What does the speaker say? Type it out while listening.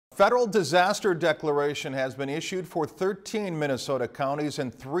federal disaster declaration has been issued for 13 Minnesota counties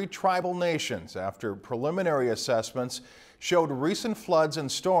and 3 tribal nations after preliminary assessments showed recent floods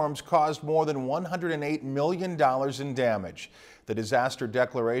and storms caused more than $108 million in damage. The disaster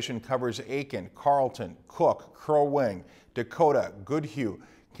declaration covers Aiken, Carlton, Cook, Crow Wing, Dakota, Goodhue,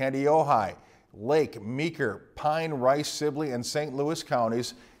 Kandiyohi, Lake, Meeker, Pine, Rice, Sibley, and St. Louis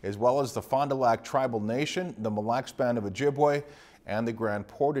counties, as well as the Fond du Lac Tribal Nation, the Mille Lacs Band of Ojibwe, and the Grand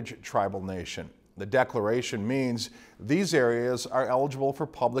Portage Tribal Nation. The declaration means these areas are eligible for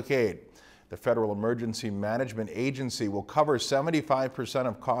public aid. The Federal Emergency Management Agency will cover 75%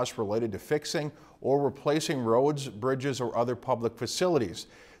 of costs related to fixing or replacing roads, bridges, or other public facilities.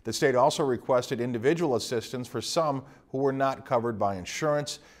 The state also requested individual assistance for some who were not covered by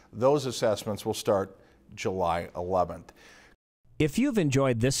insurance. Those assessments will start July 11th. If you've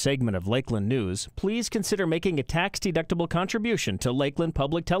enjoyed this segment of Lakeland News, please consider making a tax-deductible contribution to Lakeland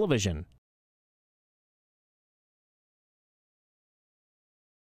Public Television.